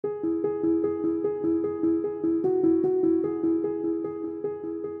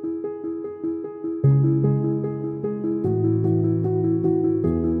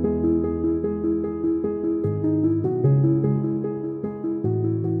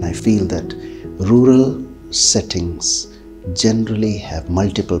I feel that rural settings generally have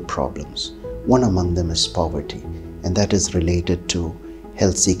multiple problems. One among them is poverty, and that is related to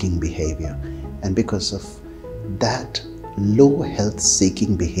health-seeking behavior. And because of that low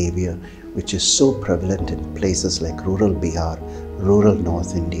health-seeking behavior, which is so prevalent in places like rural Bihar, rural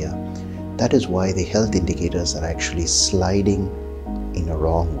North India, that is why the health indicators are actually sliding in a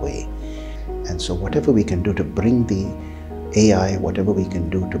wrong way. And so whatever we can do to bring the AI, whatever we can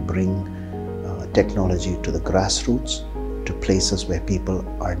do to bring technology to the grassroots, to places where people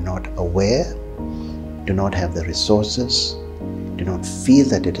are not aware, do not have the resources, do not feel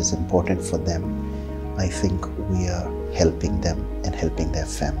that it is important for them, I think we are helping them and helping their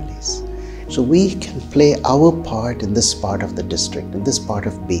families. So we can play our part in this part of the district, in this part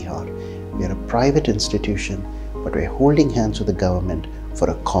of Bihar. We are a private institution, but we're holding hands with the government for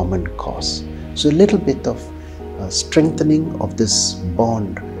a common cause. So a little bit of strengthening of this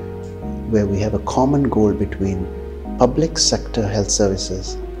bond where we have a common goal between public sector health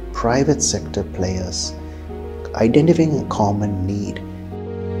services, private sector players, identifying a common need.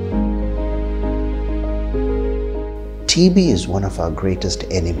 TB is one of our greatest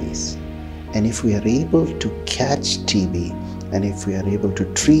enemies, and if we are able to catch TB, and if we are able to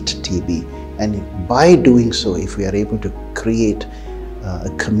treat TB, and by doing so, if we are able to create a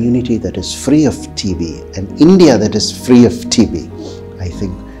community that is free of TB, an India that is free of TB, I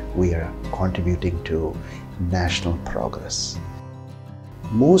think we are contributing to national progress.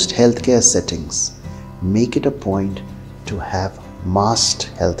 Most healthcare settings make it a point to have masked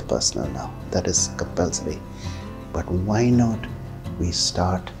health personnel now. That is compulsory. But why not we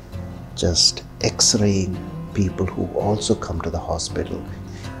start just X-raying people who also come to the hospital?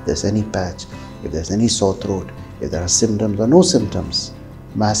 If there's any patch, if there's any sore throat, if there are symptoms or no symptoms,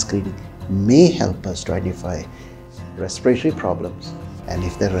 mass screening may help us to identify respiratory problems, and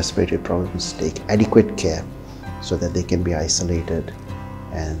if there are respiratory problems, take adequate care so that they can be isolated,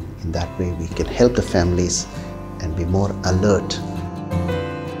 and in that way we can help the families and be more alert.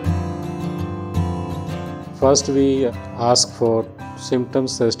 First, we ask for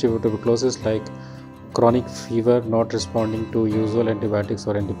symptoms suggestive of tuberculosis like chronic fever not responding to usual antibiotics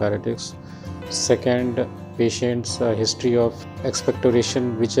or antipyretics. Second, patient's history of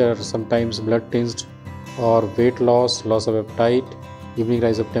expectoration, which are sometimes blood tinged, or weight loss, loss of appetite, evening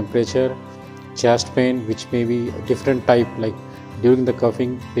rise of temperature, chest pain, which may be a different type, like during the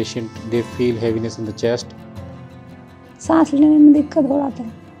coughing, patient they feel heaviness in the chest. सांस लेने में दिक्कत हो रहा था।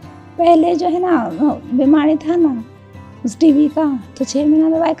 पहले जो है ना बीमारी था ना उस टीबी का, तो 6 महीना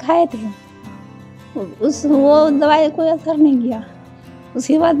दवाई खाए थे, वो दवाई कोई असर नहीं किया।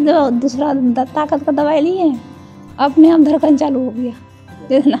 उसके बाद जो दूसरा ताकत का दवाई लिए, अपने आप धड़कन चालू हो गया।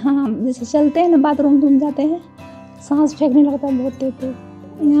 हाँ, जैसे चलते हैं ना, बाथरूम तुम जाते हैं, सांस फेंकने लगता है बहुत तेज।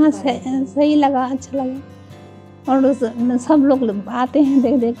 यहाँ सही लगा, अच्छा लगा, और सब लोग आते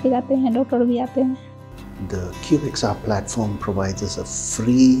हैं, देख के जाते हैं, डॉक्टर भी आते हैं। The Qure.ai platform provides us a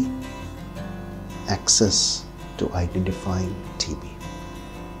free access to identifying TB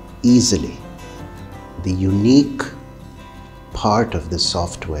easily. The unique part of this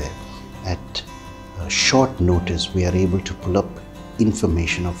software, at short notice, we are able to pull up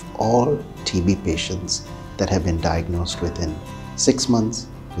information of all TB patients that have been diagnosed within 6 months,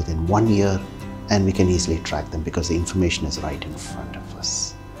 within 1 year, and we can easily track them because the information is right in front of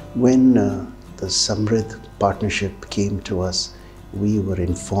us. When the Samridh partnership came to us, we were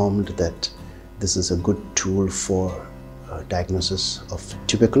informed that this is a good tool for diagnosis of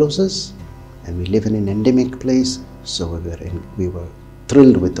tuberculosis, and we live in an endemic place, so we were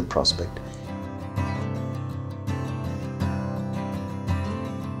thrilled with the prospect.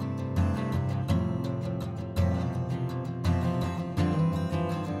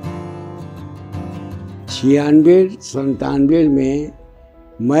 '96-97 में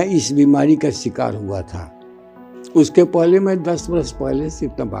मैं इस बीमारी का शिकार हुआ था। उसके पहले मैं 10 वर्ष पहले से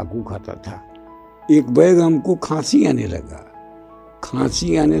तंबाकू खाता था। एक बैग हमको खांसी आने लगा।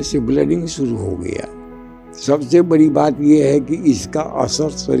 खांसी आने से ब्लीडिंग शुरू हो गया। सबसे बड़ी बात यह है कि इसका असर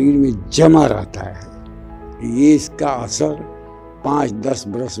शरीर में जमा रहता है। ये इसका असर 5-10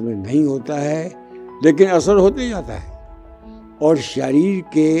 वर्ष में नहीं होता है, लेकिन असर होते जाता है और शरीर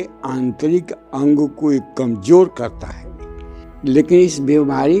के आंतरिक अंग को एक कमज़ोर करता है। लेकिन इस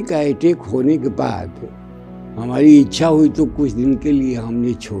बीमारी का अटैक होने के बाद हमारी इच्छा हुई तो कुछ दिन के लिए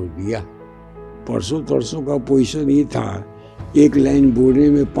हमने छोड़ दिया। परसों तरसों का पोजीशन ये था, एक लाइन बोलने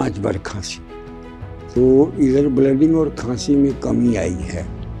में 5 बार खांसी, तो इधर ब्लीडिंग और खांसी में कमी आई है,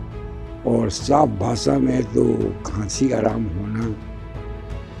 और साफ भाषा में तो खांसी आराम होना।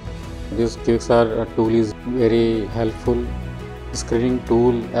 This QXR tool is very helpful screening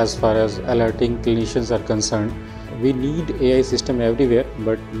tool as far as alerting clinicians are concerned. We need AI system everywhere,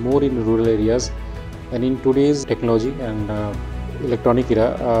 but more in rural areas. And in today's technology and electronic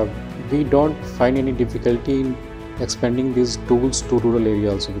era, we don't find any difficulty in expanding these tools to rural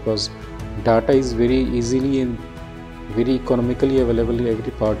areas also, because data is very easily and very economically available in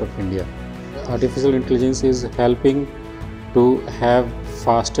every part of India. Artificial intelligence is helping to have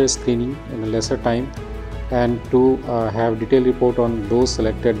faster screening in a lesser time and to have detailed report on those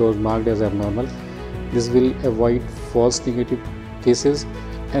selected, those marked as abnormal. This will avoid false negative cases,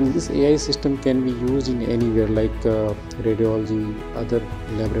 and this AI system can be used in anywhere like radiology, other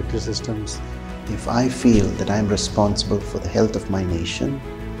laboratory systems. If I feel that I'm responsible for the health of my nation,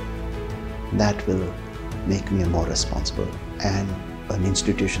 that will make me a more responsible and an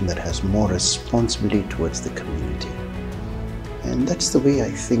institution that has more responsibility towards the community. And that's the way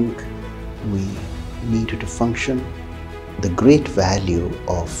I think we needed to function. The great value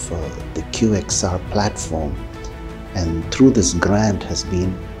of the QXR platform and through this grant has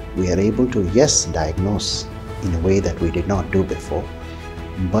been we are able to, yes, diagnose in a way that we did not do before,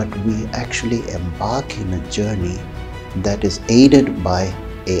 but we actually embark in a journey that is aided by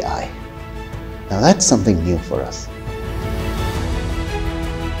AI. Now that's something new for us.